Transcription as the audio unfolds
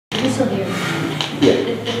still here.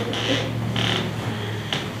 Yeah.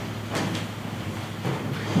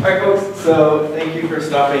 All right, folks, so thank you for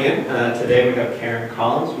stopping in. Today we have Karen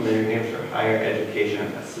Collins from the New Hampshire Higher Education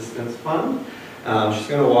Assistance Fund. She's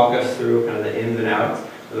going to walk us through kind of the ins and outs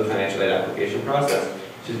of the financial aid application process.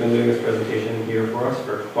 She's been doing this presentation here for us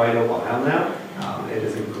for quite a while now. It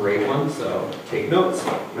is a great one, so take notes.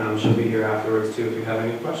 She'll be here afterwards too if you have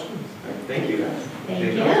any questions. All right, thank you guys.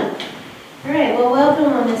 Thank you. All right, well, welcome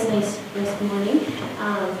on this nice morning.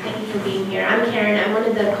 Thank you for being here. I'm Karen. I'm one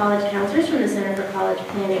of the college counselors from the Center for College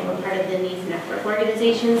Planning. We're part of the NHHEAF network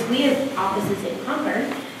organizations. We have offices in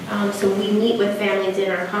Concord, so we meet with families in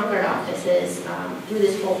our Concord offices through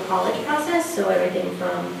this whole college process, so everything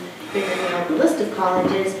from figuring out the list of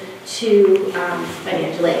colleges to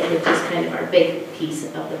financial aid, which is kind of our big piece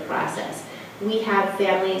of the process. We have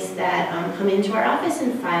families that come into our office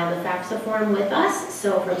and file the FAFSA form with us.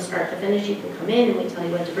 So from start to finish, you can come in and we tell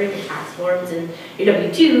you what to bring, your tax forms and your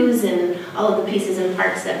W-2s and all of the pieces and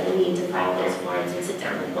parts that we need to file those forms, and sit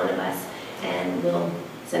down with one of us and we'll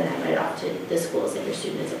send that right off to the schools that your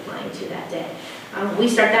student is applying to that day. We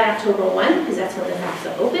start that October 1 because that's when the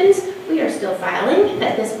FAFSA opens. We are still filing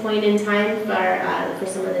at this point in time for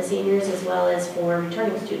some of the seniors as well as for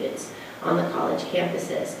returning students on the college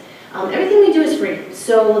campuses. Everything we do is free,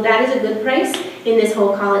 so that is a good price in this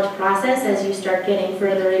whole college process. As you start getting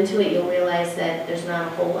further into it, you'll realize that there's not a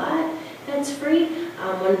whole lot that's free.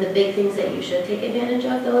 One of the big things that you should take advantage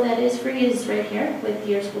of, though, that is free is right here with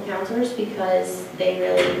your school counselors, because they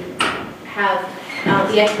really have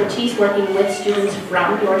the expertise working with students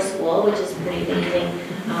from your school, which is pretty amazing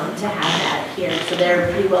to have that here. So they're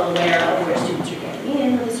pretty well aware of where students are getting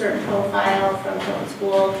in with a certain profile from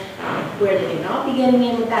school, where they may not be getting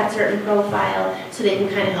in with that certain profile, so they can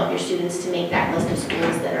kind of help your students to make that list of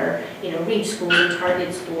schools that are, you know, reach schools,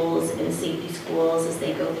 target schools, and safety schools as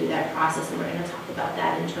they go through that process. And we're going to talk about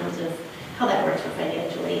that in terms of how that works for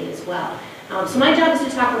financial aid as well. So my job is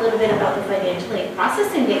to talk a little bit about the financial aid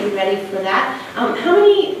process and get you ready for that.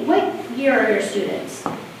 What year are your students?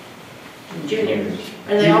 Junior.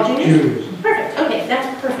 Are they all juniors? Perfect. Okay,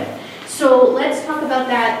 that's perfect. So let's talk about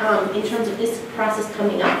that in terms of this process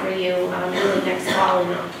coming up for you really next fall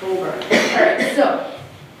in October. All right, so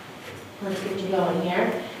let's get you going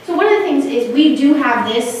here. So one of the things is we do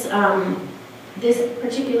have this this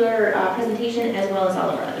particular presentation, as well as all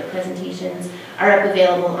of our other presentations, are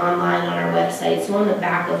available online on our website. So on the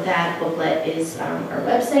back of that booklet is our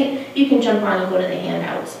website. You can jump on and go to the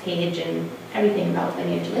handouts page, and everything about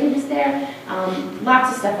financial aid is there.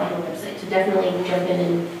 Lots of stuff on the website, so definitely jump in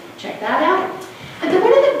and check that out. And then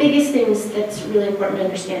one of the biggest things that's really important to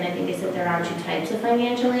understand, I think, is that there are two types of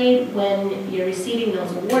financial aid. When you're receiving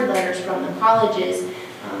those award letters from the colleges,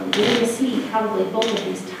 you're going to see probably both of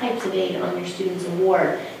these types of aid on your student's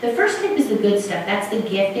award. The first type is the good stuff. That's the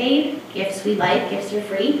gift aid. Gifts we like, gifts are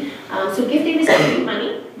free. So gift aid is free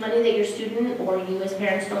money that your student or you as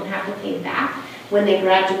parents don't have to pay back when they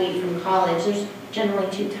graduate from college. There's generally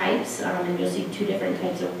two types, and you'll see two different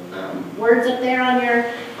types of words up there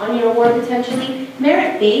on your award potentially.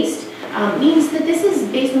 Merit-based means that this is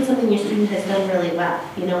based on something your student has done really well.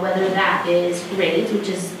 You know, whether that is grades, which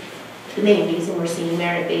is the main reason we're seeing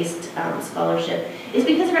merit-based scholarship, is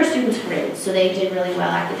because of our students' grades. So they did really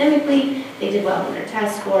well academically, they did well in their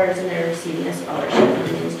test scores, and they're receiving a scholarship from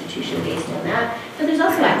the institution based on that. But there's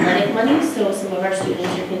also athletic money, so some of our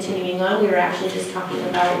students are continuing on. We were actually just talking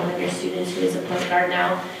about one of your students who is a point guard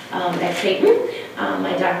now at Creighton.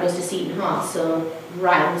 My daughter goes to Seton Hall, so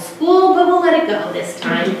rival school, but we'll let it go this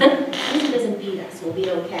time. He doesn't beat us, we'll be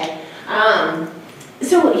okay.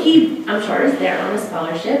 So he, I'm sure, is there on a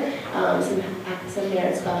scholarship, some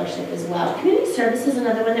merit scholarship as well. Community service is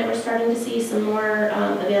another one that we're starting to see some more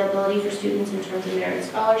availability for students in terms of merit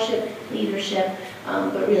scholarship, leadership,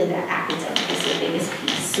 but really that academic is the biggest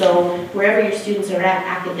piece. So wherever your students are at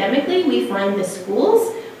academically, we find the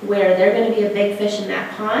schools where they're going to be a big fish in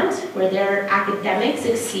that pond, where their academics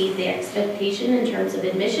exceed the expectation in terms of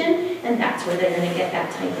admission, and that's where they're going to get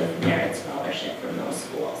that type of merit scholarship from those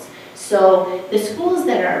schools. So the schools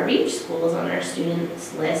that are REACH schools on our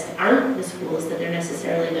students list aren't the schools that they're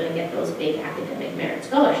necessarily going to get those big academic merit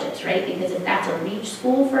scholarships, right? Because if that's a REACH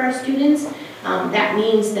school for our students, that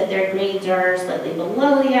means that their grades are slightly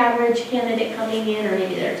below the average candidate coming in, or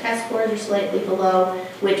maybe their test scores are slightly below,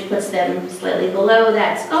 which puts them slightly below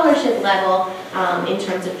that scholarship level in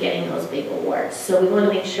terms of getting those big awards. So we want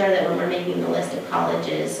to make sure that when we're making the list of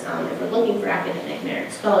colleges, if we're looking for academic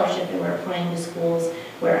merit scholarship and we're applying to schools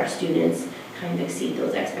where our students kind of exceed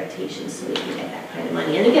those expectations so we can get that kind of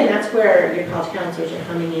money. And again, that's where your college counselors are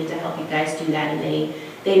coming in to help you guys do that, and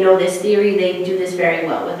They know this theory, they do this very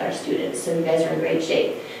well with our students, so you guys are in great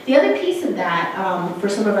shape. The other piece of that, for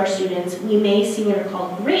some of our students, we may see what are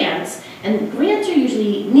called grants, and grants are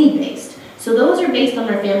usually need-based. So those are based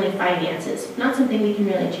on our family finances, not something we can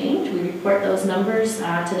really change. We report those numbers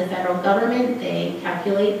to the federal government, they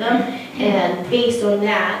calculate them, and based on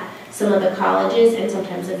that, some of the colleges and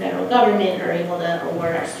sometimes the federal government are able to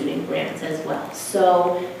award our student grants as well.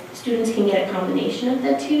 So students can get a combination of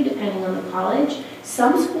the two depending on the college.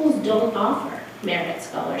 Some schools don't offer merit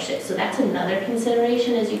scholarships, so that's another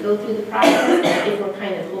consideration as you go through the process. If we're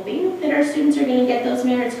kind of hoping that our students are going to get those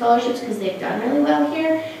merit scholarships because they've done really well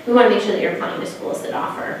here, we want to make sure that you're applying to schools that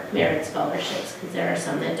offer merit scholarships because there are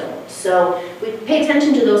some that don't. So we pay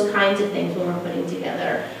attention to those kinds of things when we're putting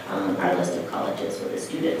together our list of colleges for the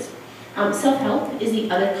students. Self-help is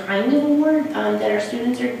the other kind of award that our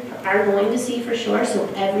students are going to see for sure. So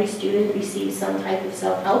every student receives some type of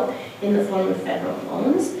self-help in the form of federal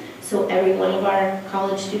loans. So every one of our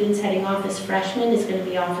college students heading off as freshmen is going to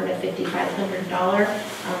be offered a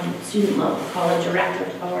 $5,500 student loan, college director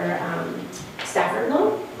or Stafford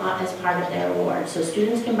loan as part of their award. So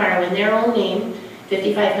students can borrow in their own name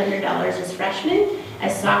 $5,500 as freshmen.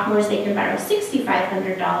 As sophomores, they can borrow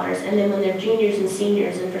 $6,500, and then when they're juniors and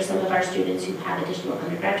seniors, and for some of our students who have additional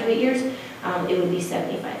undergraduate years, it would be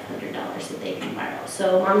 $7,500 that they can borrow.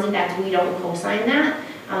 So moms and dads, we don't co-sign that.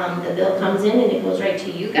 The bill comes in and it goes right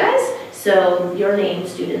to you guys. So your name,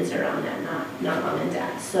 students are on that, not mom and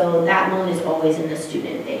dad. So that loan is always in the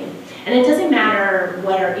student name. And it doesn't matter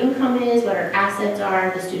what our income is, what our assets are,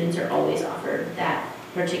 the students are always offered that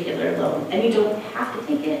particular loan. And you don't have to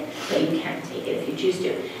take it, but you can take it if you choose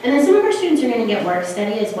to. And then some of our students are going to get work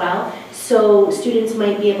study as well. So students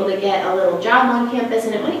might be able to get a little job on campus,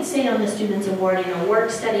 and it might say on the student's award, work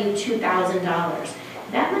study $2,000.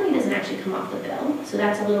 That money doesn't actually come off the bill, so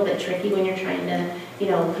that's a little bit tricky when you're trying to,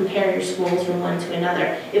 compare your schools from one to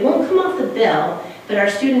another. It won't come off the bill, but our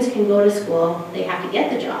students can go to school, they have to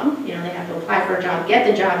get the job, they have to apply for a job, get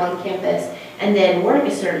the job on campus, and then work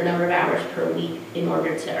a certain number of hours per week in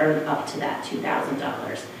order to earn up to that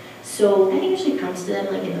 $2,000. So that usually comes to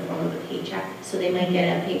them like in the form of a paycheck. So they might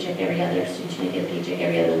get a paycheck every other, students might get a paycheck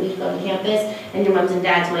every other week on campus, and your moms and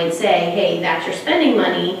dads might say, hey, that's your spending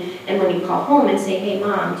money. And when you call home and say, hey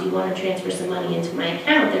mom, do you want to transfer some money into my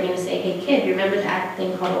account? They're going to say, hey kid, remember that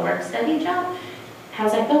thing called a work study job?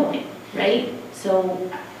 How's that going, right? So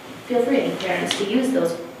feel free, parents, to use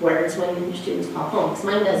those words when your students call home, because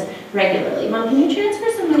mine does regularly. Mom, can you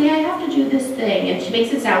transfer some money? I have to do this thing. And she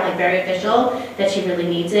makes it sound like very official, that she really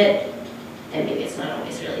needs it, and maybe it's not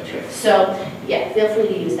always really true. So yeah, feel free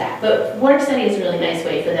to use that. But work study is a really nice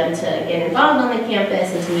way for them to get involved on the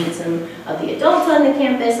campus and to meet some of the adults on the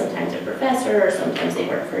campus, sometimes a professor, or sometimes they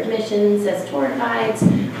work for admissions as tour guides.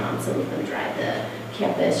 Some of them drive the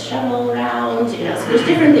campus shuttle around, so there's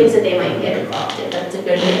different things that they might get involved in. That's a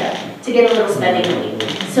good way to get a little spending money.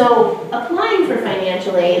 So applying for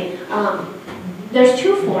financial aid, there's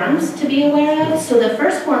two forms to be aware of. So the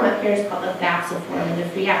first form up here is called the FAFSA form, the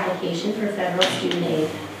free application for federal student aid.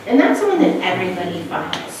 And that's one that everybody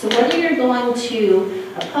files. So whether you're going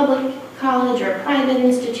to a public college or a private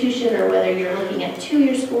institution, or whether you're looking at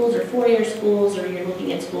 2-year schools or 4-year schools, or you're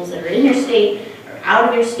looking at schools that are in your state or out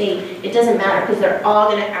of your state, it doesn't matter because they're all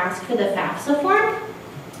going to ask for the FAFSA form.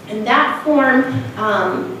 And that form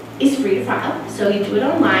is free to file, so you do it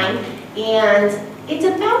online, and it's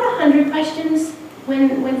about 100 questions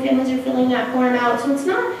when families are filling that form out, so it's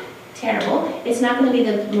not terrible. It's not going to be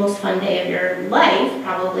the most fun day of your life,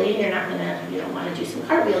 probably, and you're not going to want to do some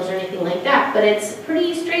cartwheels or anything like that, but it's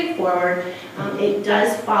pretty straightforward. It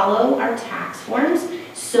does follow our tax forms,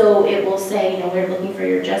 so it will say, we're looking for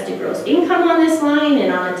your adjusted gross income on this line,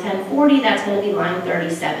 and on a 1040, that's going to be line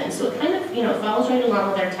 37. So it kind of, follows right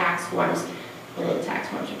along with our tax forms. Although the tax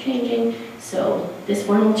forms are changing, so this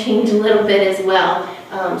form will change a little bit as well.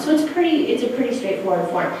 So it's a pretty straightforward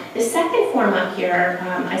form. The second form up here,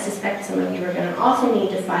 I suspect some of you are going to also need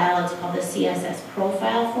to file. It's called the CSS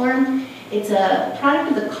profile form. It's a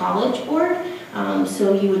product of the College Board.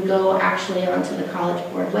 So you would go actually onto the College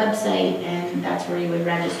Board website, and that's where you would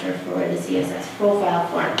register for the CSS profile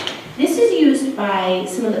form. This is used by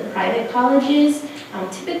some of the private colleges.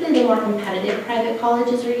 Typically, the more competitive private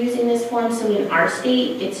colleges are using this form. So in our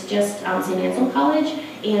state, it's just St. Anselm College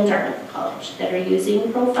and Dartmouth College that are using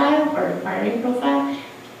profile or requiring profile.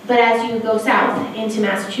 But as you go south into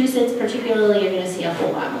Massachusetts, particularly, you're going to see a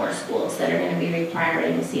whole lot more schools that are going to be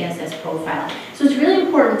requiring the CSS profile. So it's really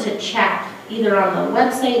important to check either on the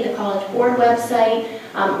website, the College Board website,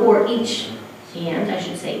 or each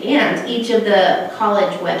of the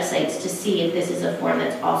college websites to see if this is a form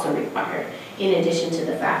that's also required in addition to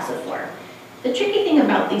the FAFSA form. The tricky thing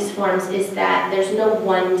about these forms is that there's no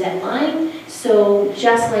one deadline. So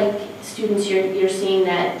just like students, you're seeing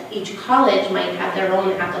that each college might have their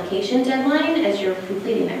own application deadline as you're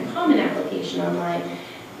completing that common application online.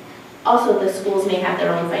 Also, the schools may have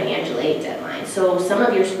their own financial aid deadline. So some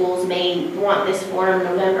of your schools may want this form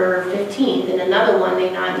November 15th, and another one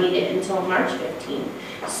may not need it until March 15th.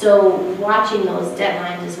 So watching those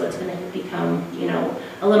deadlines is what's going to become, you know,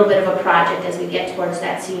 a little bit of a project as we get towards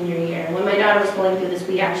that senior year. When my daughter was going through this,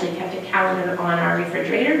 we actually kept a calendar on our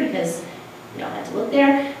refrigerator because we all had to look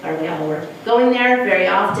there, or we all were going there very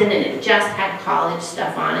often, and it just had college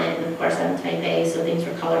stuff on it. And of course, I'm type A, so things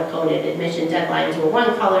were color-coded. Admission deadlines were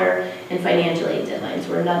one color, and financial aid deadlines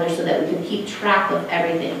were another, so that we can keep track of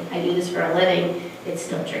everything. I do this for a living. It's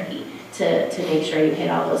still tricky to make sure you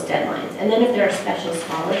hit all those deadlines. And then if there are special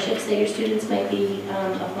scholarships that your students might be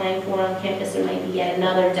applying for on campus, there might be yet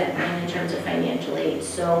another deadline in terms of financial aid.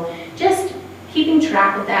 So just keeping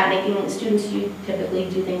track of that, making students, you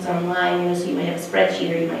typically do things online, you know, so you might have a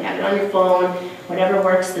spreadsheet or you might have it on your phone, whatever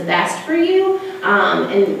works the best for you.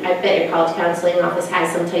 And I bet your college counseling office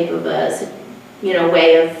has some type of a, you know,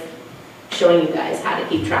 way of showing you guys how to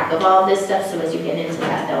keep track of all of this stuff, so as you get into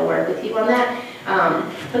that, they'll work with you on that.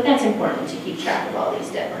 But that's important to keep track of all these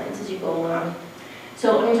deadlines as you go along.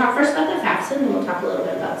 So I'm going to talk first about the FAFSA, and then we'll talk a little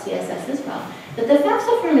bit about CSS as well. But the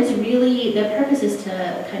FAFSA form is really, the purpose is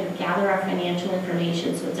to kind of gather our financial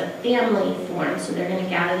information. So it's a family form, so they're going to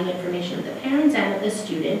gather the information of the parents and of the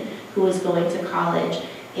student who is going to college,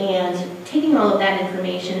 and taking all of that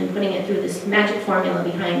information and putting it through this magic formula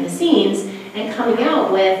behind the scenes and coming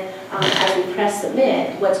out with, as we press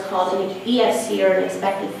submit, what's called an EFC, or an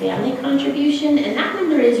expected family contribution, and that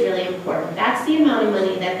number is really important. That's the amount of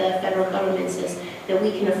money that the federal government says that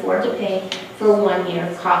we can afford to pay for 1 year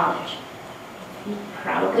of college. You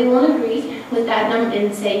probably won't agree with that number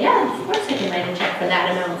and say, yeah, of course I can write a check for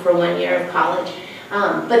that amount for 1 year of college.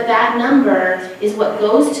 But that number is what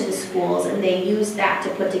goes to the schools, and they use that to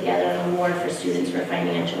put together an award for students for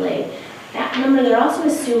financial aid. That number, they're also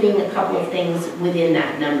assuming a couple of things within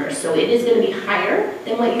that number. So it is going to be higher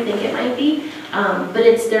than what you think it might be, but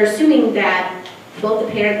they're assuming that both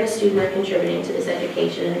the parent and the student are contributing to this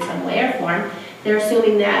education in some way or form. They're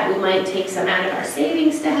assuming that we might take some out of our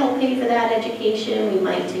savings to help pay for that education. We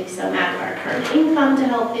might take some out of our current income to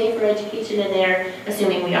help pay for education, and they're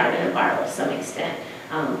assuming we are going to borrow to some extent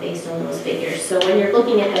based on those figures. So when you're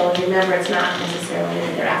looking at those, remember it's not necessarily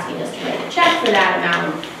that they're asking us to write a check for that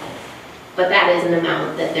amount, but that is an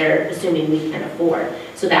amount that they're assuming we can afford.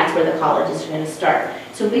 So that's where the colleges are going to start.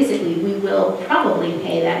 So basically, we will probably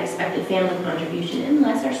pay that expected family contribution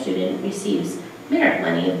unless our student receives merit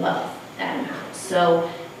money above that amount. So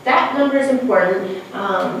that number is important.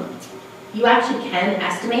 You actually can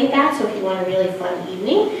estimate that. So if you want a really fun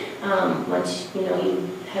evening, once you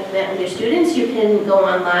have met with your students, you can go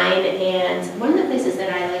online. And one of the places that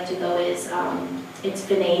I like to go is it's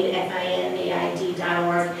FINAID,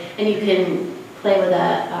 FINAID.org, and you can play with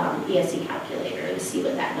a EFC calculator and see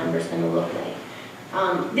what that number is going to look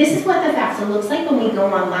like. This is what the FAFSA looks like when we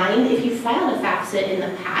go online. If you filed a FAFSA in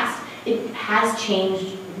the past, it has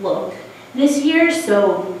changed look this year,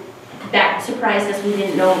 so that surprised us. We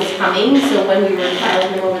didn't know it was coming, so when we were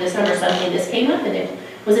filing them over the summer, suddenly this came up and it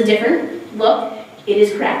was a different look. It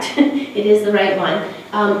is correct. It is the right one.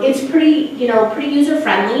 It's pretty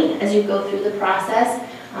user-friendly as you go through the process,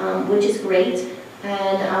 which is great.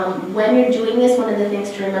 And when you're doing this, one of the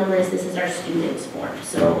things to remember is this is our student's form.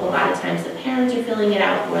 So a lot of times the parents are filling it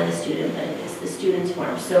out for the student, but it's the student's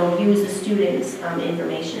form. So use the student's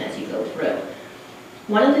information as you go through.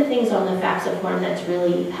 One of the things on the FAFSA form that's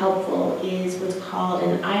really helpful is what's called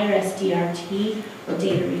an IRS DRT, or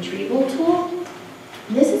data retrieval tool.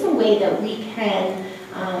 This is a way that we can,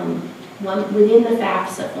 within the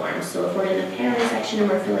FAFSA form, so if we're in the parent section and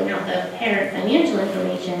we're filling out the parent financial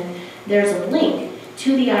information, there's a link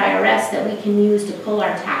to the IRS that we can use to pull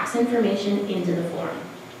our tax information into the form,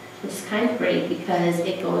 which is kind of great because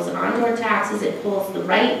it goes onto our taxes, it pulls the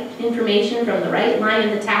right information from the right line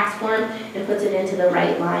in the tax form and puts it into the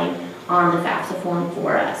right line on the FAFSA form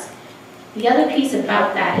for us. The other piece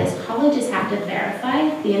about that is colleges have to verify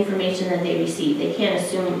the information that they receive. They can't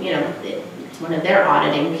assume, it's one of their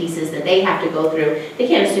auditing pieces that they have to go through. They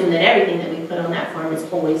can't assume that everything that we put on that form is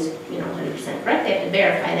always, 100% correct. They have to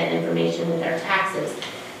verify that information with their taxes.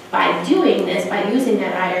 By doing this, by using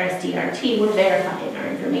that IRS DRT, we're verifying our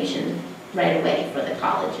information right away for the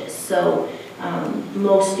colleges. So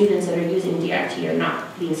most students that are using DRT are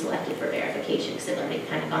not being selected for verification because they've already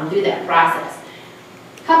kind of gone through that process.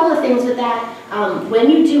 A couple of things with that. When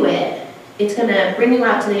you do it, it's going to bring you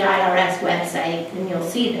out to the IRS website, and you'll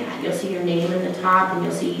see that. You'll see your name in the top, and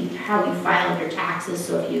you'll see how you filed your taxes.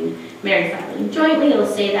 So if you married filing jointly, it'll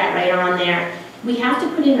say that right on there. We have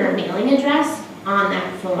to put in our mailing address on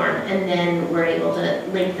that form, and then we're able to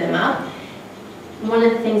link them up. One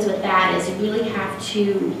of the things with that is you really have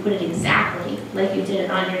to put it exactly like you did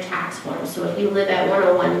it on your tax form. So if you live at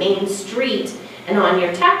 101 Main Street, and on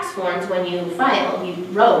your tax forms when you filed, you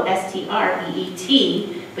wrote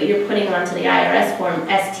STREET, but you're putting onto the IRS form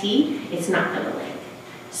ST, it's not going to link.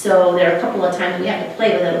 So there are a couple of times we have to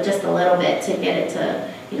play with it just a little bit to get it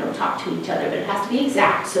to, you know, talk to each other, but it has to be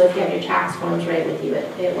exact. So if you have your tax forms right with you,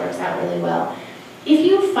 it works out really well. If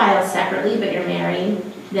you file separately but you're married,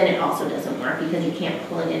 then it also doesn't work because you can't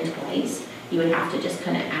pull it in twice. You would have to just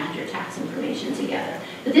kind of add your tax information together.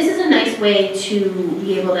 But this is a nice way to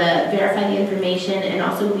be able to verify the information, and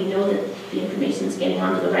also we know that the information is getting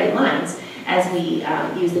onto the right lines as we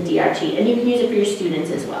use the DRT. And you can use it for your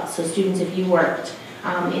students as well. So students, if you worked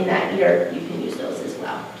in that year, you can use those as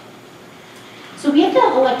well. So we have to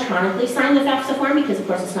electronically sign the FAFSA form because, of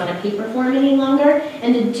course, it's not a paper form any longer.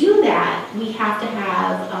 And to do that, we have to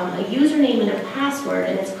have a username and a password,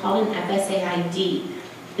 and it's called an FSA ID.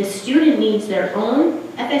 The student needs their own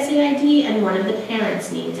FSA ID, and one of the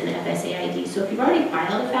parents needs an FSA ID. So if you've already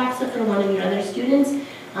filed a FAFSA for one of your other students,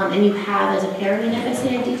 and you have as a parent an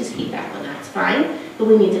FSA ID, just keep that one, that's fine. But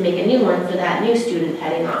we need to make a new one for that new student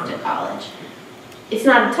heading off to college. It's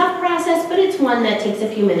not a tough process, but it's one that takes a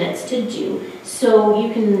few minutes to do. So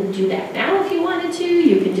you can do that now if you wanted to.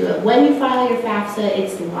 You can do it when you file your FAFSA.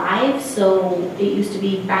 It's live, so it used to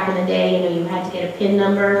be back in the day, you know, you had to get a PIN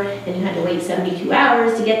number and you had to wait 72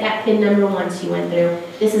 hours to get that PIN number once you went through.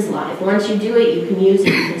 This is live. Once you do it, you can use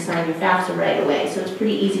it, you can sign your FAFSA right away. So it's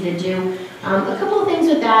pretty easy to do. A couple of things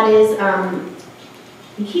with that is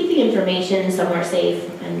you keep the information somewhere safe,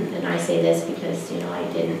 and I say this because, you know, I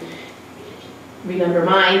didn't remember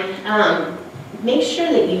mine. Make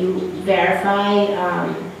sure that you verify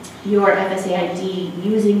your FSA ID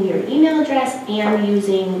using your email address and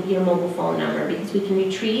using your mobile phone number, because we can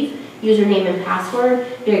retrieve username and password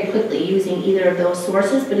very quickly using either of those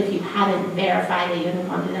sources. But if you haven't verified that you haven't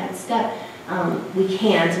gone through that step, we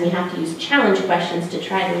can't, and we have to use challenge questions to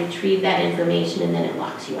try to retrieve that information, and then it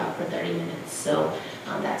locks you out for 30 minutes. So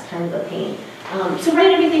that's kind of a pain. So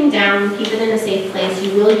write everything down, keep it in a safe place.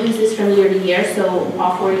 You will use this from year to year, so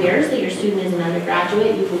all 4 years that your student is an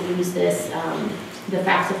undergraduate, you will use this, the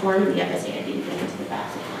FAFSA form and the FSA ID to go into the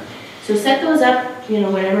FAFSA form. So set those up, you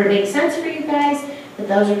know, whenever it makes sense for you guys, but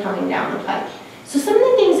those are coming down the pipe. So some of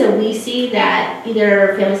the things that we see that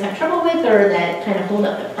either families have trouble with or that kind of hold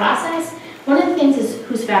up the process, one of the things is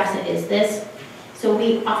whose FAFSA is this? So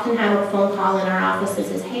we often have a phone call in our office that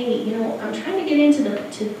says, hey, you know, I'm trying to get into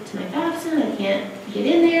to my FAFSA and I can't get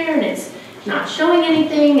in there and it's not showing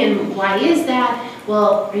anything, and why is that?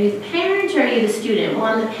 Well, are you the parent or are you the student? Well,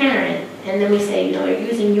 I'm the parent. And then we say, you know, are you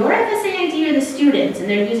using your FSA ID or the students? And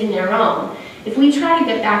they're using their own. If we try to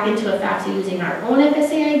get back into a FAFSA using our own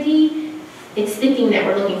FSA ID, it's thinking that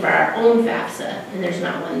we're looking for our own FAFSA, and there's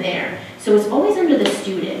not one there. So it's always under the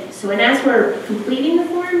student. So, and as we're completing the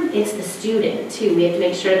form, it's the student too. We have to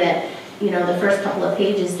make sure that, you know, the first couple of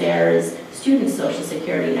pages there is student's social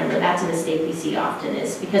security number. That's a mistake we see often,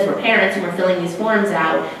 is because we're parents and we're filling these forms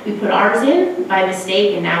out, we put ours in by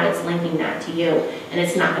mistake, and now it's linking that to you, and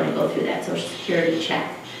it's not going to go through that social security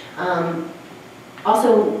check.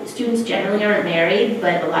 Also, students generally aren't married,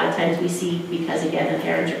 but a lot of times we see, because again, the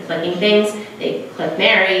parents are clicking things, they click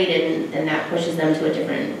married, and then that pushes them to a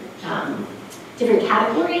different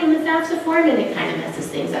category on the FAFSA form, and it kind of messes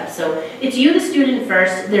things up. So it's you, the student,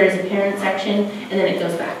 first, there's a parent section, and then it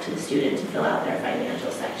goes back to the student to fill out their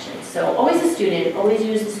financial section. So always a student, always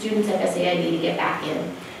use the student's FSA ID to get back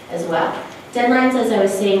in as well. Deadlines, as I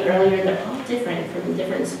was saying earlier, they're all different from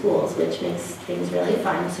different schools, which makes things really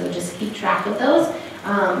fun, so just keep track of those.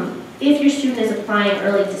 If your student is applying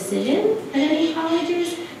early decision at any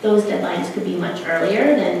colleges, those deadlines could be much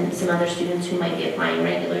earlier than some other students who might be applying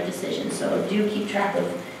regular decisions. So do keep track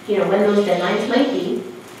of, you know, when those deadlines might be.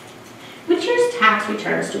 Which year's tax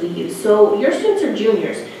returns do we use? So your students are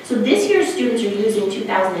juniors. So this year's students are using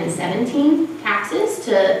 2017 taxes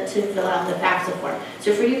to fill out the FAFSA form.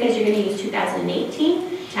 So for you guys, you're going to use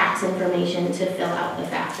 2018 tax information to fill out the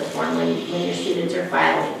FAFSA form when your students are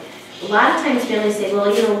filing. A lot of times families say,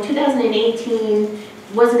 well, you know, 2018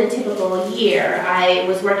 wasn't a typical year. I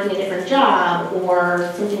was working a different job,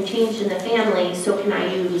 or something changed in the family, so can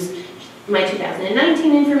I use my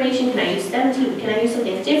 2019 information? Can I use 17? Can I use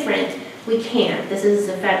something different? We can't. This is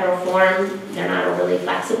a federal form. They're not overly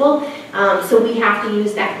flexible. So we have to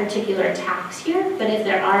use that particular tax year. But if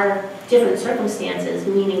there are different circumstances,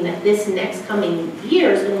 meaning that this next coming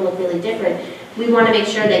year is going to look really different, we want to make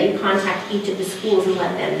sure that you contact each of the schools and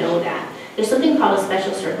let them know that. There's something called a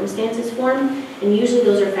special circumstances form, and usually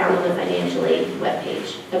those are found on the financial aid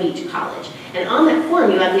webpage of each college. And on that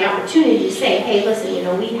form, you have the opportunity to say, hey, listen, you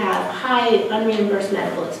know, we have high unreimbursed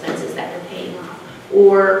medical expenses that we're paying off,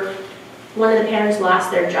 or one of the parents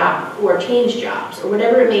lost their job, or changed jobs, or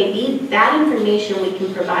whatever it may be. That information we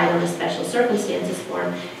can provide on the special circumstances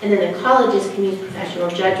form, and then the colleges can use professional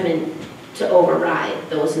judgment to override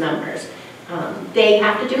those numbers. They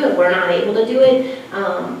have to do it. We're not able to do it.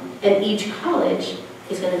 And each college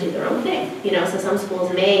is going to do their own thing. You know, so some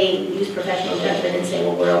schools may use professional judgment and say,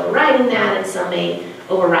 well, we're overriding that, and some may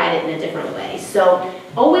override it in a different way. So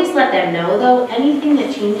always let them know, though, anything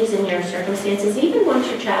that changes in your circumstances, even once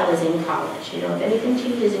your child is in college, you know, if anything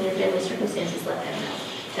changes in your family circumstances, let them know.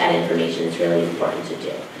 That information is really important to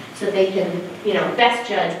do, so they can, you know, best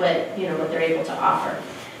judge what, you know, what they're able to offer.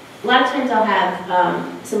 A lot of times I'll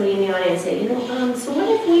have somebody in the audience say, you know, so what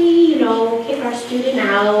if we, you know, kick our student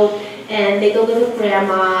out and they go live with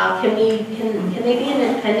grandma? Can they be an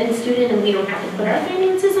independent student and we don't have to put our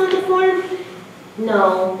finances on the form?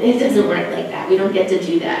 No, it doesn't work like that. We don't get to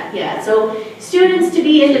do that. Yeah, so students to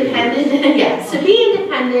be independent, yes, to be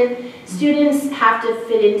independent, students have to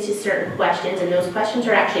fit into certain questions, and those questions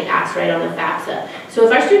are actually asked right on the FAFSA. So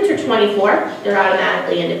if our students are 24, they're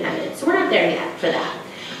automatically independent. So we're not there yet for that.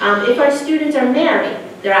 If our students are married,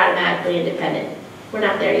 they're automatically independent. We're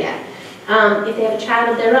not there yet. If they have a child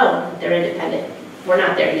of their own, they're independent. We're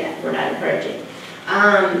not there yet. We're not encouraging.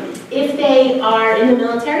 If they are in the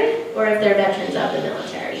military, or if they're veterans of the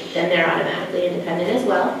military, then they're automatically independent as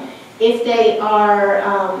well. If they are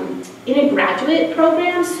in a graduate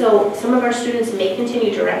program, so some of our students may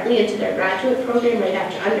continue directly into their graduate program right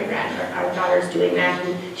after undergrad. Our daughter's doing that,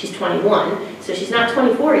 and she's 21, so she's not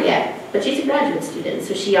 24 yet, but she's a graduate student,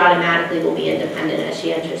 so she automatically will be independent as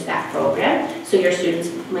she enters that program. So your students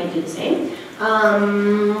might do the same.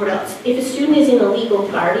 What else? If a student is in a legal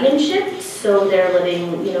guardianship, so they're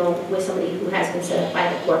living, you know, with somebody who has been set up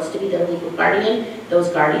by the courts to be their legal guardian, those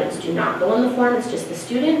guardians do not go on the form. It's just the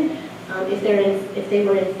student. If they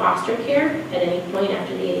were in foster care at any point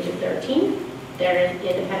after the age of 13, they're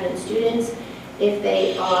independent students. If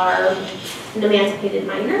they are an emancipated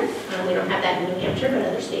minor, we don't have that in New Hampshire, but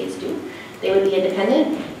other states do, they would be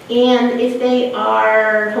independent. And if they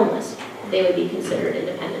are homeless, they would be considered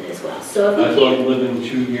independent as well. So if I thought living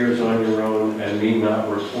 2 years on your own and me not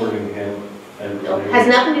reporting him. And no, has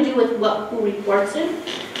nothing to do with who reports him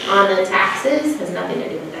on the taxes, has nothing to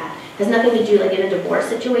do with that. Has nothing to do, like in a divorce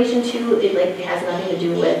situation too, it has nothing to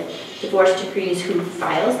do with divorce decrees who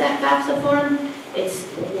files that FAFSA form. It's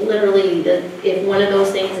literally, if one of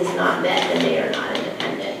those things is not met, then they are not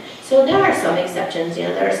independent. So there are some exceptions, you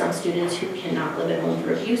know, there are some students who cannot live at home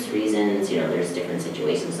for abuse reasons, you know, there's different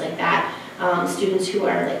situations like that. Students who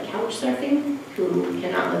are like couch surfing, who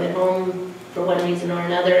cannot live at home for one reason or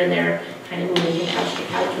another, and they're kind of moving from couch to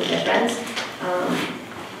couch with their friends.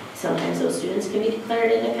 Sometimes those students can be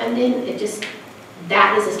declared independent.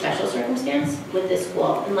 That is a special circumstance with this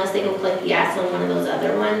school. Unless they go click yes on one of those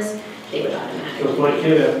other ones, they would automatically. So if my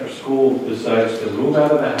kid after school decides to move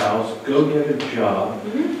out of the house, go get a job,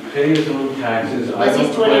 pay his own taxes, Unless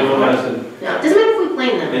he's 24. No, it doesn't matter if we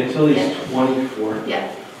claim them. Until he's 24.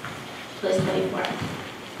 Yeah, until he's 24.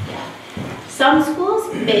 Yeah. Some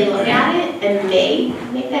schools may look at it and may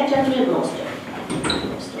make that judgment. Most don't.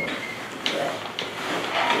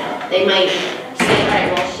 They might say, all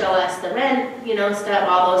right, well, show us the rent, you know, stuff,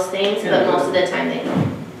 all those things, but most of the time they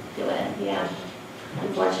don't do it, yeah,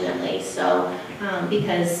 unfortunately. So,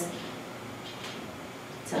 because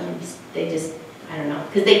they just, I don't know,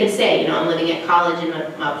 because they could say, you know, I'm living at college in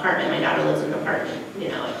an apartment, my daughter lives in an apartment, you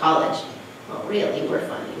know, at college. Well, really, we're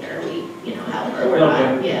funding her, we, you know, help her, we're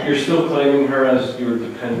not, yeah. You're still claiming her as your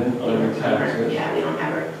dependent on your taxes? Yeah, we don't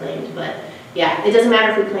have her claimed, but yeah, it doesn't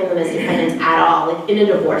matter if we claim them as dependents at all. Like in a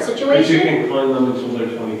divorce situation. But you can claim them until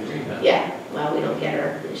they're 23 now. Yeah, well, we don't get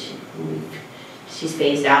her. She's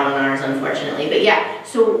phased out on ours, unfortunately. But yeah,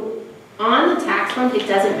 so on the tax front, it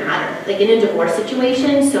doesn't matter. Like in a divorce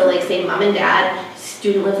situation, so like say mom and dad,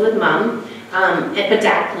 student lives with mom, but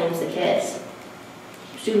dad claims the kids.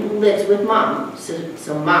 Student lives with mom,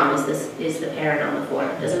 so mom is the parent on the form.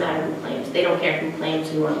 It doesn't matter who claims. They don't care who claims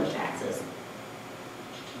who on the taxes.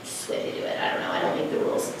 It's the way they do it. I don't know. I don't make the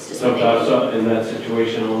rules. It's just so FAFSA in that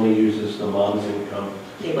situation only uses the mom's income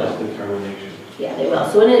as determination. Yeah, they will.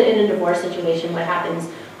 So in a divorce situation, what happens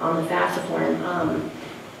on the FAFSA form,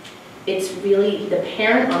 it's really, the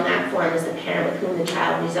parent on that form is the parent with whom the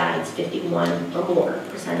child resides 51% or more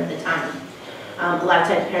of the time. A lot of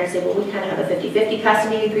times parents say, well, we kind of have a 50-50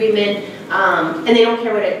 custody agreement, and they don't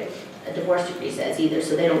care what a divorce decree says either,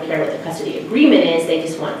 so they don't care what the custody agreement is, they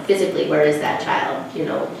just want physically where is that child, you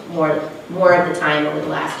know, more of the time over the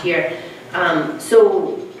last year.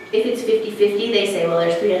 So if it's 50-50, they say, well,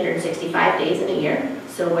 there's 365 days in a year,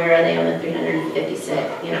 so where are they on the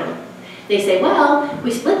 356, you know? They say, well,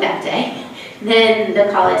 we split that day. Then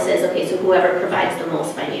the college says, okay, so whoever provides the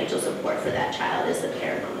most financial support for that child is the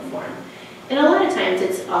parent on the form. And a lot of times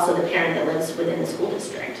it's also the parent that lives within the school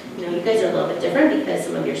district. You know, you guys are a little bit different because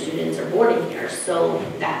some of your students are boarding here, so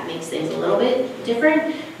that makes things a little bit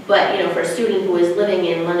different. But, you know, for a student who is living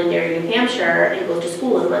in Londonderry, New Hampshire, and goes to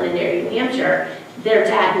school in Londonderry, New Hampshire, their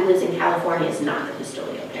dad who lives in California is not the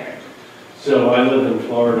custodial parent. So I live in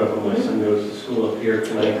Florida, but my son goes to school up here.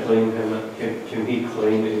 Can I claim him? Can he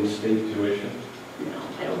claim in-state tuition? No,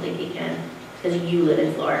 I don't think he can, because you live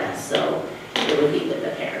in Florida, so it would be with the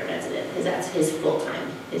parent resident, because that's his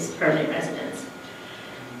full-time, his permanent residence.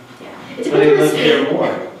 Yeah, it depends on the state.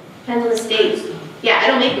 Depends on the state. Yeah, I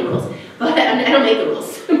don't make the rules, but I don't make the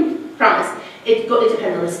rules. Promise. It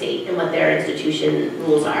depends on the state and what their institution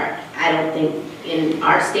rules are. I don't think in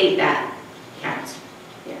our state that counts.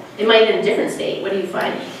 Yeah, it might in a different state. What do you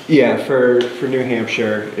find? Yeah, for New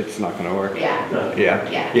Hampshire, it's not going to work. Yeah. Yeah. Yeah.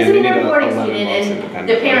 Yeah, It's they a need reporting 11 student, months and independent.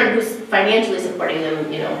 the parent who's financially supporting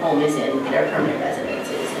them, you know, home is in their permanent residence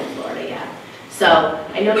is in Florida. Yeah. So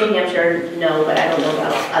I know New Hampshire, no, but I don't know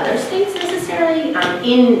about other states necessarily.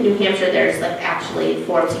 In New Hampshire, there's like actually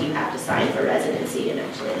forms that you have to sign for residency, and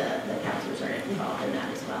actually the counselors are involved in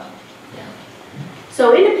that as well. Yeah.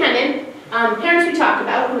 So independent. Parents we talked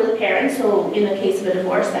about, who are the parents, so in the case of a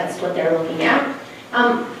divorce, that's what they're looking at.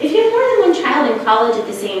 If you have more than one child in college at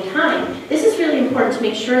the same time, this is really important to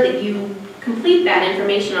make sure that you complete that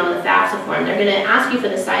information on the FAFSA form. They're going to ask you for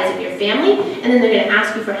the size of your family, and then they're going to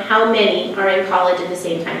ask you for how many are in college at the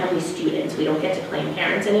same time, how many students. We don't get to claim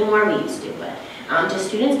parents anymore, we used to, but just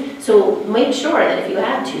students. So make sure that if you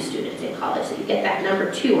have 2 students in college, that you get that number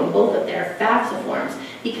 2 on both of their FAFSA forms,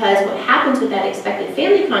 because what happens with that expected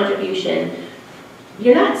family contribution,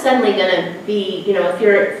 you're not suddenly going to be, you know, if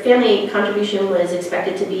your family contribution was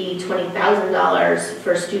expected to be $20,000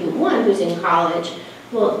 for student 1 who's in college,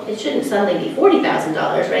 well, it shouldn't suddenly be $40,000,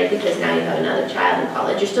 right? Because now you have another child in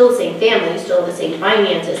college. You're still the same family, you still have the same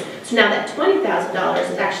finances. So now that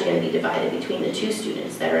 $20,000 is actually going to be divided between the 2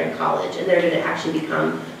 students that are in college, and they're going to actually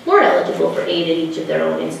become more eligible for aid at each of their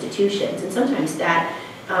own institutions. And sometimes that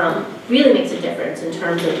really makes a difference in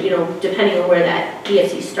terms of, you know, depending on where that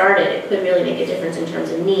EFC started, it could really make a difference in terms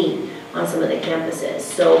of need on some of the campuses.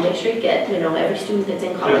 So make sure you get, you know, every student that's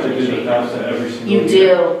in college. You have to do the FAFSA every single year? You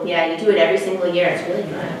do, yeah, you do it every single year. It's really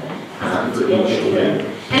good to be able to do it.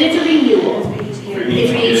 And it's a renewal for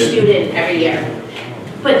each student every year.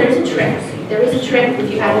 But there's a trick. There is a trick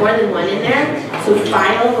if you have more than one in there. So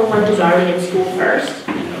file the one who's already in school first.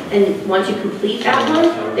 And once you complete that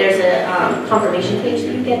one, there's a confirmation page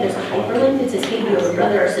that you get. There's a hyperlink that says, hey, you have a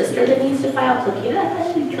brother or sister that needs to file. Click it,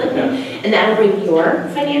 and that'll bring your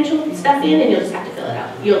financial stuff in, and you'll just have to fill it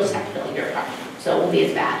out. You'll just have to fill in your part. So it won't be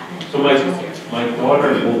as bad. So my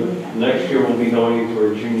daughter will, next year will be going into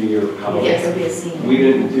her junior year of college. Yes. We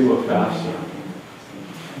didn't do a FAFSA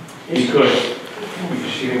because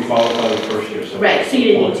she didn't qualify the first year. So right, so you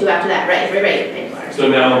didn't need to after that. Right. So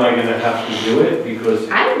now am I going to have to do it? Because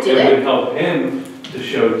I would do it it. would help him to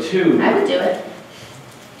show 2. I would do it.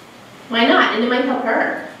 Why not? And it might help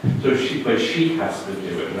her. So but she has to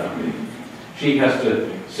do it, not me. She has to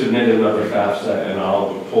submit another FAFSA and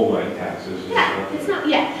I'll pull my taxes. Yeah, it's not,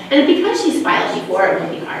 And because she's filed before, it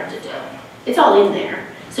won't be hard to do. It's all in there.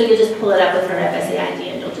 So you'll just pull it up with her FSA ID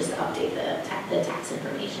and you'll just update the tax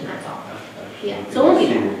information, that's all. Yeah, so it won't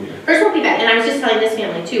be bad. Hers won't be bad. And I was just telling this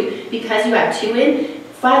family too, because you have 2 in,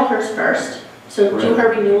 file hers first. So do her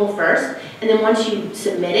renewal first. And then once you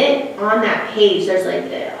submit it, on that page, there's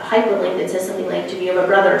like a hyperlink that says something like, do you have a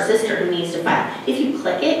brother or sister who needs to file? If you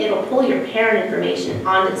click it, it'll pull your parent information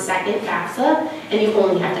onto the second FAFSA, and you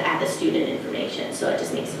only have to add the student information. So it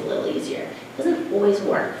just makes it a little easier. It doesn't always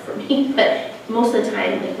work for me, but most of the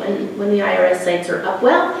time, like when the IRS sites are up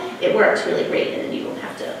well, it works really great, and then you don't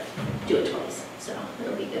have to do it twice. So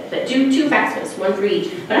it'll be good. But do 2 FAFSAs, 1 for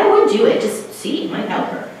each. But I would do it, just see, it might help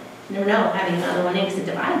her. You never know, having another one in because it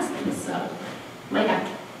divides things, so might have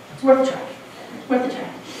to. It's worth a try. Worth a try.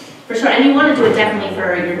 For sure. And you want to do it definitely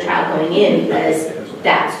for your child going in because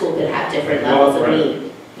that school could have different levels of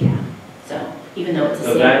need. Yeah. So even though it's the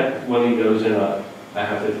same. So that when he goes in, I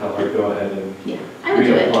have to tell her, go ahead and I would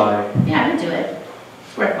do it. reapply. Yeah, I would do it.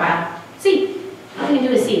 It's worthwhile. C. All you can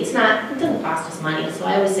do is C. It doesn't cost us money. So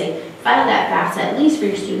I always say, file that FAFSA at least for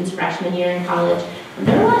your students' freshman year in college. And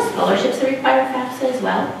there are a lot of scholarships that require FAFSA as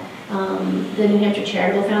well. The New Hampshire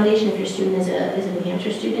Charitable Foundation, if your student is a New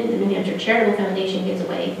Hampshire student, the New Hampshire Charitable Foundation gives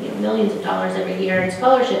away millions of dollars every year in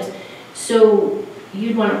scholarships. So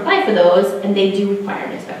you'd want to apply for those, and they do require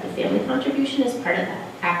an expected family contribution as part of that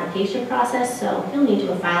application process, so you'll need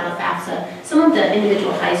to file a FAFSA. Some of the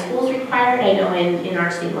individual high schools require it. I know in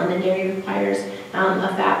our state London area requires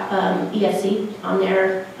EFC on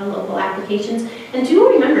their local applications. And do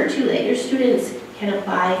remember too that your students can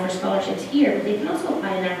apply for scholarships here, but they can also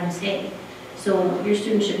apply in their home state. So your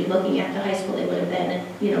students should be looking at the high school they would have been,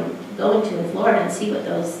 going to in Florida and see what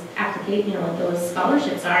those what those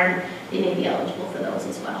scholarships are. And they may be eligible for those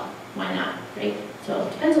as well. Why not, right? So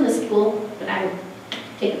it depends on the school, but I would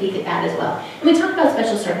take a peek at that as well. And we talk about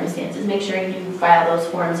special circumstances. Make sure you file those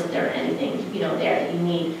forms if there are anything there that you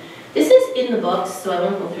need. This is in the books, so I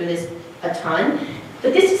won't go through this a ton.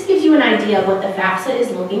 But this just gives you an idea of what the FAFSA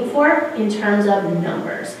is looking for in terms of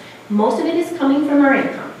numbers. Most of it is coming from our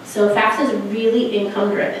income. So FAFSA is really income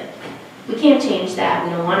driven. We can't change that.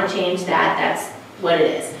 We don't want to change that. That's what it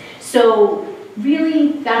is. So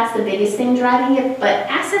really, that's the biggest thing driving it. But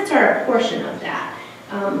assets are a portion of that.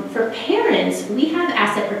 For parents, we have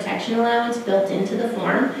asset protection allowance built into the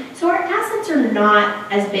form. So our assets are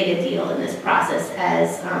not as big a deal in this process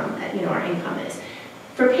as our income is.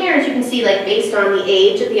 For parents, you can see based on the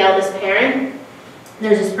age of the eldest parent,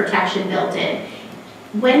 there's this protection built in.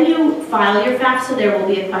 When you file your FAFSA, there will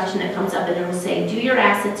be a question that comes up and it will say, do your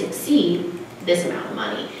assets exceed this amount of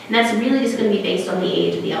money? And that's really just going to be based on the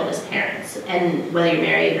age of the eldest parents and whether you're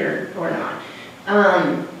married or not.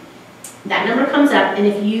 That number comes up, and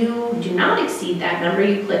if you do not exceed that number,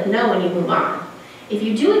 you click no and you move on. If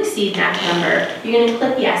you do exceed that number, you're going to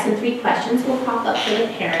click yes, and 3 questions will pop up for the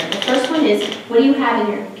parent. The first one is, what do you have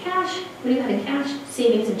in your cash? What do you have in cash,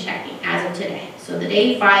 savings, and checking as of today? So the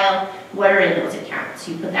day you file, what are in those accounts?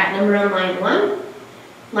 You put that number on line 1.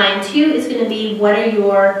 Line 2 is going to be, what are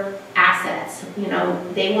your assets?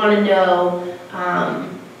 They want to know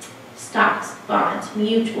stocks, bonds,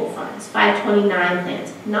 mutual funds, 529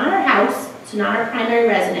 plans. Not our house, so not our primary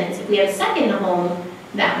residence. If we have a second home,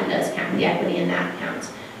 that one does count, the equity in that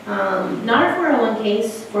counts. Not our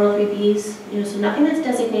 401ks, 403bs, so nothing that's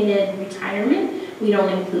designated retirement, we don't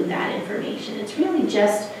include that information. It's really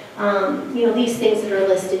just, these things that are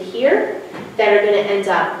listed here that are going to end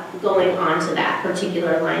up going onto that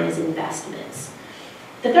particular line as investments.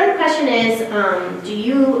 The third question is, do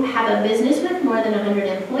you have a business with more than 100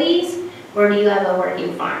 employees, or do you have a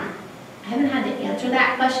working farm? I haven't had to answer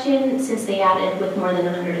that question since they added with more than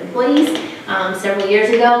 100 employees several years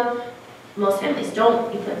ago. Most families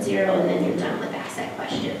don't. You put 0 and then you're done with asset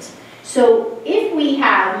questions. So if we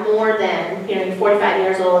have more than, you're 45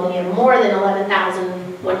 years old and you have more than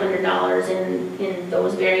 $11,100 in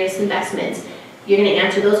those various investments, you're going to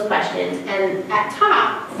answer those questions, and at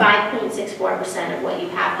top, 5.64% of what you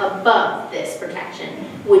have above this protection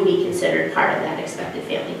would be considered part of that expected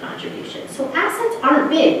family contribution. So assets aren't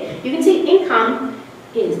big. You can see income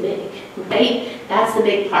is big, right? That's the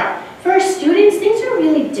big part. For students, things are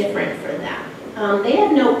really different for them. They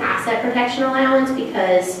have no asset protection allowance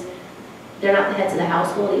because they're not the heads of the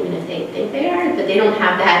household, even if they think they are, but they don't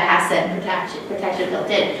have that asset protection built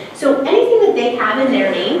in. So anything that they have in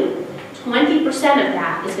their name, 20% of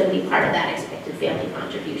that is going to be part of that expected family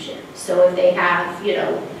contribution. So if they have,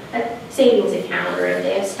 a savings account, or if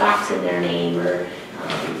they have stocks in their name, or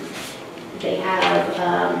they have,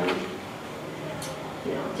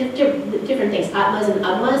 different things, UTMAs and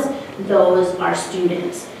UBMAs, those are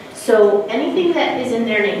students. So anything that is in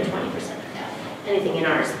their name, 20% of that. Anything in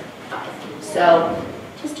ours, 5%. So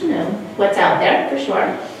just to know what's out there for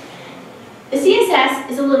sure. The CSS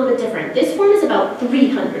is a little bit different. This form is about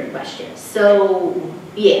 300 questions. So,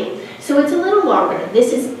 yeah. So it's a little longer.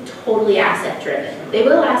 This is totally asset driven. They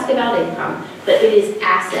will ask about income, but it is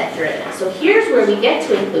asset driven. So here's where we get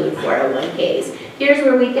to include 401ks. Here's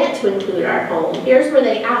where we get to include our home. Here's where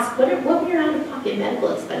they ask, what were your out-of-pocket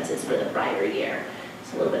medical expenses for the prior year?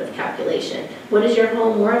 It's a little bit of calculation. What is your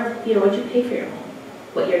home worth? What did you pay for your home?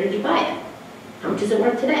 What year did you buy it? How much is it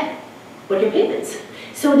worth today? What are your payments?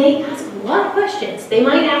 So they ask a lot of questions. They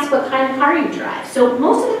might ask what kind of car you drive. So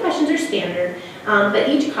most of the questions are standard, but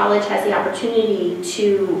each college has the opportunity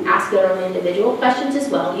to ask their own individual questions as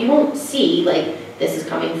well. You won't see, this is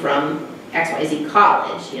coming from, XYZ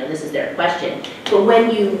college, this is their question. But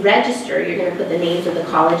when you register, you're going to put the names of the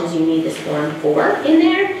colleges you need this form for in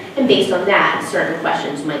there, and based on that, certain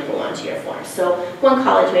questions might go onto your form. So one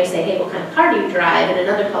college may say, hey, what kind of car do you drive? And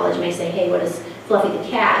another college may say, hey, what does Fluffy the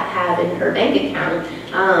cat have in her bank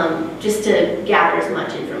account? Just to gather as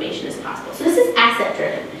much information as possible. So this is asset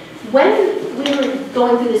driven. When we were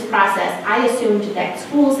going through this process, I assumed that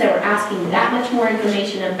schools that were asking that much more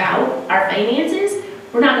information about our finances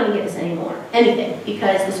were not going to give us anything,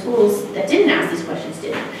 because the schools that didn't ask these questions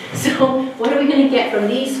didn't. So what are we going to get from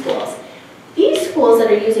these schools? These schools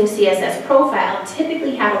that are using CSS Profile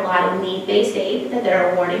typically have a lot of need-based aid that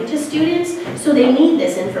they're awarding to students, so they need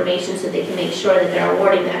this information so they can make sure that they're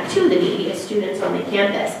awarding that to the neediest students on the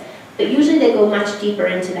campus. But usually they go much deeper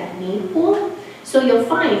into that need pool. So you'll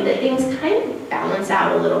find that things kind of balance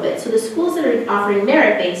out a little bit. So the schools that are offering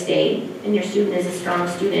merit-based aid, and your student is a strong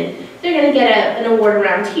student, they're going to get an award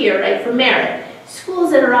around here, right, for merit.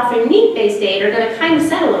 Schools that are offering need-based aid are going to kind of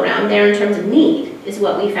settle around there in terms of need, is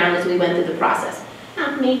what we found as we went through the process.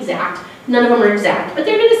 Not me exact, none of them are exact, but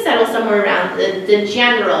they're going to settle somewhere around the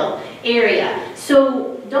general area.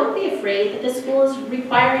 So don't be afraid that the school is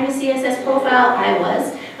requiring a CSS profile. I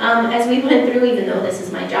was. As we went through, even though this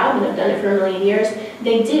is my job and I've done it for a million years,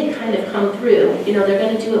 they did kind of come through. They're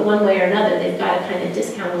going to do it one way or another. They've got to kind of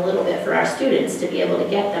discount a little bit for our students to be able to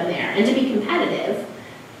get them there. And to be competitive,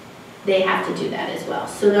 they have to do that as well.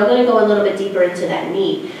 So they're going to go a little bit deeper into that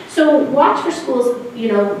need. So watch for schools,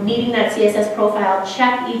 needing that CSS profile.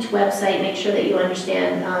 Check each website, make sure that you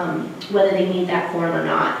understand whether they need that form or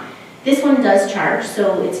not. This one does charge,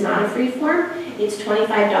 so it's not a free form. It's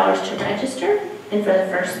 $25 to register, and for the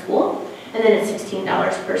first school, and then it's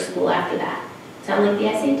 $16 per school after that. Sound like the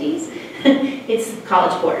SATs? It's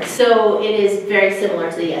College Board, so it is very similar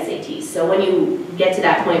to the SATs. So when you get to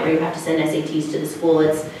that point where you have to send SATs to the school,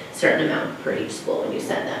 it's a certain amount per each school when you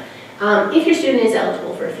send them. If your student is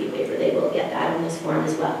eligible for a fee waiver, they will get that on this form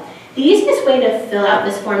as well. The easiest way to fill out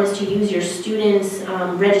this form is to use your student's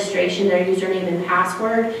registration, their username and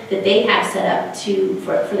password that they have set up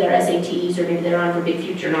for their SATs, or maybe they're on for Big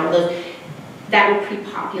Future and all those. That will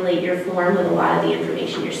pre-populate your form with a lot of the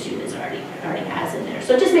information your student already has in there.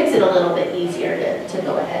 So it just makes it a little bit easier to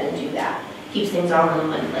go ahead and do that. Keeps things all in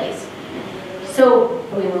one place. So,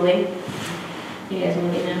 are we moving? You guys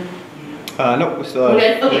moving now? No, we still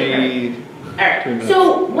have Okay, all right,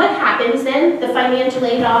 so what happens then, the financial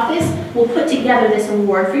aid office will put together this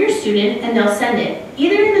award for your student, and they'll send it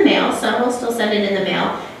either in the mail, some will still send it in the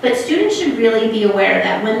mail, but students should really be aware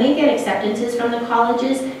that when they get acceptances from the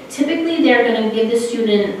colleges, typically they're going to give the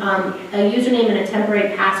student a username and a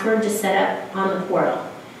temporary password to set up on the portal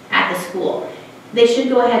at the school. They should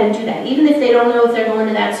go ahead and do that, even if they don't know if they're going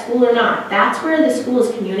to that school or not. That's where the school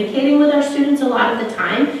is communicating with our students a lot of the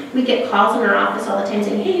time. We get calls in our office all the time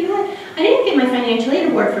saying, hey, you know what, I didn't get my financial aid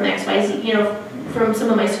award from XYZ, from some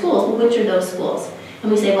of my schools. Well, which are those schools?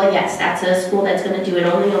 And we say, well, yes, that's a school that's going to do it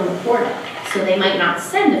only on the portal. So they might not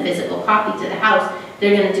send a physical copy to the house.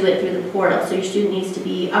 They're going to do it through the portal. So your student needs to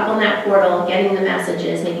be up on that portal, getting the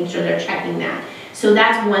messages, making sure they're checking that. So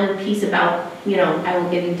that's one piece about, I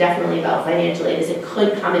will give you definitely about financial aid, is it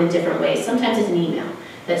could come in different ways. Sometimes it's an email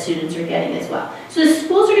that students are getting as well. So the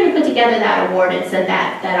schools are going to put together that award and send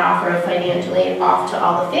that offer of financial aid off to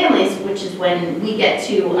all the families, which is when we get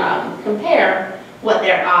to compare what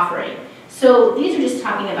they're offering. So these are just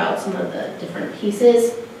talking about some of the different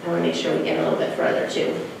pieces. I want to make sure we get a little bit further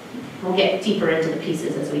too. We'll get deeper into the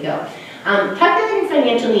pieces as we go. Calculating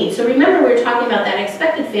financial needs. So remember, we were talking about that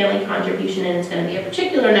expected family contribution, and it's going to be a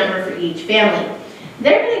particular number for each family.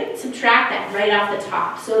 They're going to subtract that right off the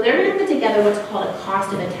top. So they're going to put together what's called a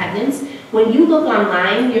cost of attendance. When you look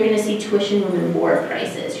online, you're going to see tuition and board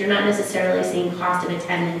prices. You're not necessarily seeing cost of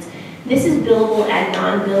attendance. This is billable and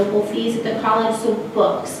non-billable fees at the college, so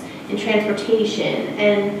books and transportation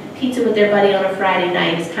and pizza with their buddy on a Friday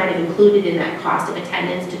night is kind of included in that cost of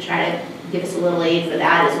attendance to try to give us a little aid for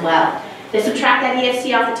that as well. They subtract that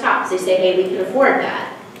EFC off the top, so they say, hey, we can afford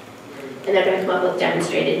that. And they're going to come up with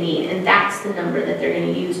demonstrated need, and that's the number that they're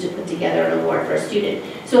going to use to put together an award for a student.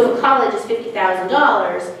 So if a college is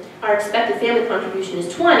 $50,000, our expected family contribution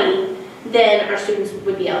is $20,000, then our students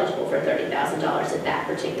would be eligible for $30,000 at that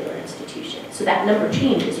particular institution. So that number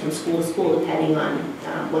changes from school to school depending on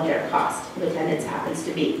what their cost of attendance happens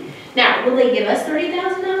to be. Now, will they give us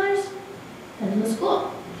 $30,000? Depends on the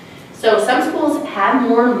school. So some schools have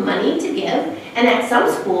more money to give, and at some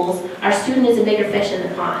schools, our student is a bigger fish in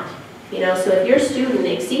the pond. So if your student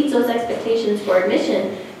exceeds those expectations for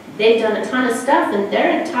admission, they've done a ton of stuff and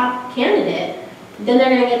they're a top candidate, then they're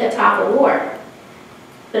going to get the top award.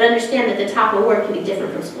 But understand that the top award can be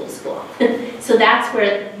different from school to school. So that's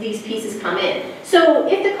where these pieces come in. So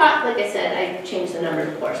if the cost, like I said, I changed the numbers,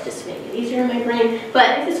 of course, just to make it easier in my brain.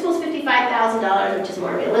 But if the school's $55,000, which is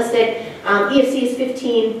more realistic, EFC is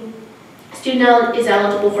 15, student is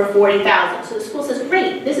eligible for 40,000. So the school says,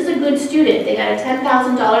 great, this is a good student. They got a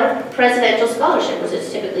 $10,000 presidential scholarship, which is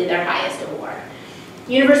typically their highest award.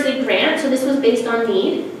 University grant, so this was based on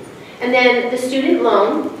need. And then the student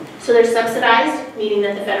loan, so they're subsidized, meaning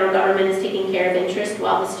that the federal government is taking care of interest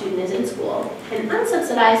while the student is in school. And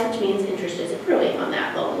unsubsidized, which means interest is accruing on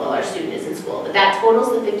that loan while our student is in school. But that totals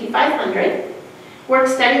the $5,500. Work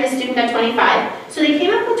study, the student got 25. So they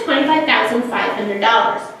came up with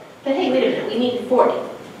 $25,500. But hey, wait a minute, we need 40.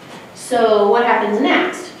 So what happens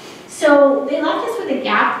next? So they left us with a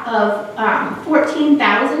gap of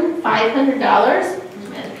 $14,500. There's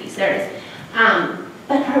my other piece, there it is.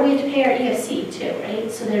 But we have to pay our EFC too,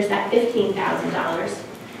 right? So there's that $15,000.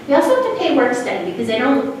 We also have to pay work study because they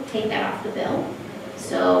don't take that off the bill.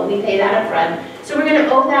 So we pay that up front. So we're going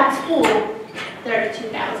to owe that school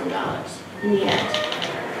 $32,000 in the end.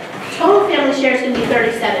 Total family share is going to be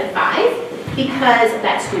 $37,500 because of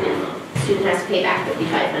that student loan. The student has to pay back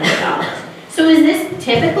 $5,500. So is this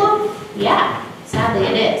typical? Yeah, sadly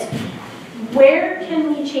it is. Where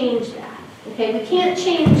can we change that? Okay, we can't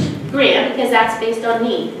change grant because that's based on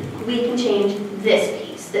need. We can change this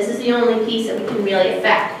piece. This is the only piece that we can really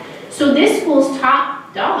affect. So this school's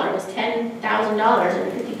top dollar was $10,000 in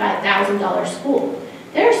a $55,000 school.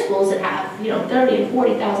 There are schools that have, $30,000 and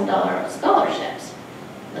 $40,000 scholarships.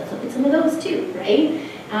 Let's look at some of those too, right?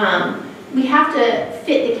 We have to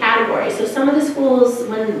fit the category. So some of the schools,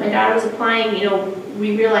 when my daughter was applying,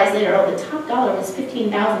 we realized later, oh, the top dollar was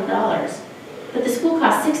 $15,000. But the school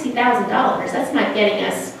cost $60,000. That's not getting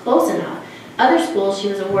us close enough. Other schools, she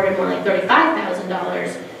was awarded more like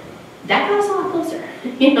 $35,000. That got us a lot closer,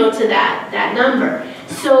 to that number.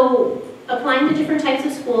 So applying to different types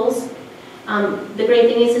of schools, the great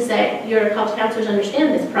thing is that your college counselors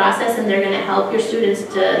understand this process and they're going to help your students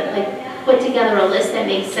to put together a list that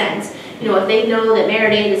makes sense. If they know that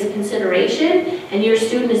merit aid is a consideration and your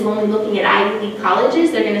student is only looking at Ivy League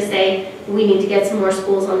colleges, they're going to say, we need to get some more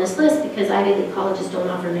schools on this list because Ivy League colleges don't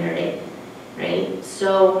offer merit aid, right?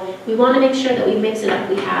 So we want to make sure that we mix it up.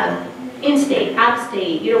 We have in-state,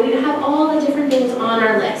 out-state, we have all the different things on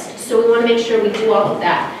our list. So we want to make sure we do all of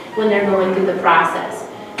that when they're going through the process.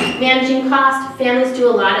 Managing cost, families do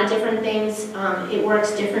a lot of different things. It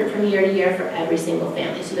works different from year to year for every single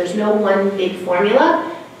family. So there's no one big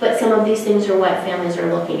formula. But some of these things are what families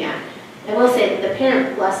are looking at. I will say that the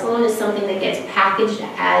Parent Plus loan is something that gets packaged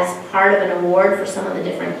as part of an award for some of the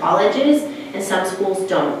different colleges, and some schools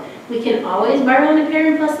don't. We can always borrow on a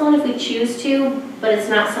Parent Plus loan if we choose to, but it's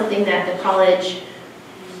not something that the college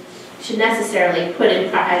should necessarily put in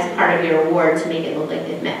as part of your award to make it look like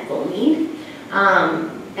they've met full need.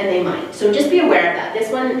 And they might. So just be aware of that. This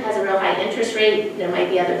one has a real high interest rate. There might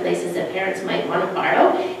be other places that parents might want to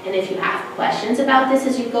borrow. And if you have questions about this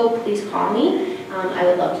as you go, please call me. I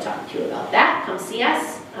would love to talk to you about that. Come see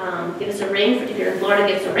us. Give us a ring. If you're in Florida,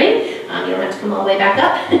 give us a ring. You don't have to come all the way back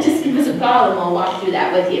up. Just give us a call and we'll walk through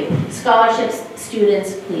that with you. Scholarships,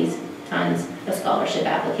 students, please, tons of scholarship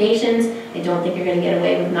applications. I don't think you're going to get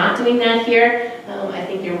away with not doing that here. I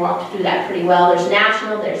think you're walked through that pretty well. There's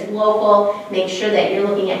national, there's local. Make sure that you're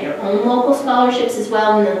looking at your own local scholarships as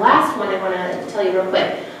well. And the last one I want to tell you real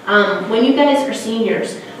quick. When you guys are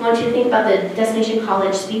seniors, I want you to think about the Destination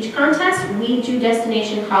College Speech Contest. We do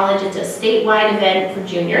Destination College. It's a statewide event for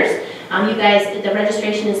juniors. You guys, the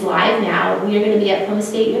registration is live now. We are going to be at Plymouth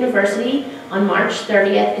State University on March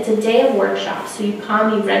 30th. It's a day of workshops. So you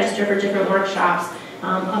come, you register for different workshops.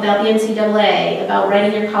 About the NCAA, about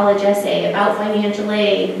writing your college essay, about financial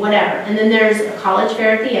aid, whatever. And then there's a college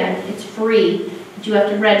fair at the end. It's free, but you have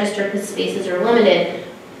to register because spaces are limited.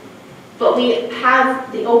 But we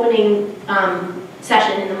have the opening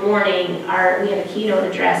session in the morning. We have a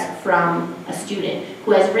keynote address from a student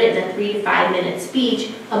who has written a 3 to 5 minute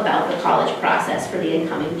speech about the college process for the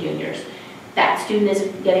incoming juniors. That student is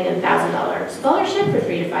getting a $1,000 scholarship for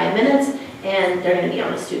 3 to 5 minutes. And they're going to be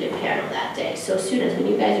on a student panel that day. So students, when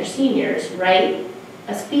you guys are seniors, write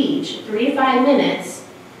a speech, 3 to 5 minutes,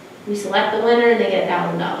 we select the winner and they get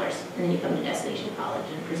 $1,000. And then you come to Destination College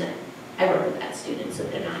and present. I work with that student so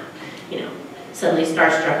they're not, suddenly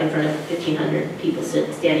starstruck in front of 1,500 people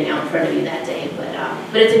standing out in front of you that day.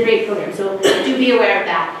 But it's a great program, so do be aware of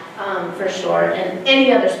that for sure. And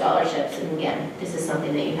any other scholarships, and again, this is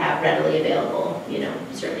something that you have readily available,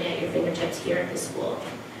 certainly at your fingertips here at the school.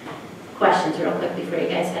 Questions real quick before you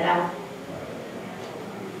guys head out?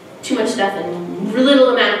 Too much stuff in little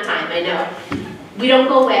amount of time, I know. we don't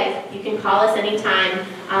go away. You can call us anytime.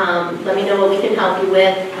 Let me know what we can help you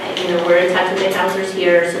with. We're in touch with the counselors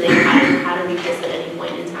here, so they know how to reach us at any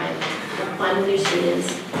point in time. Have fun with your students.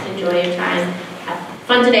 Enjoy your time. Have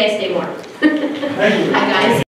fun today. Stay warm. Thank you. Hi, guys.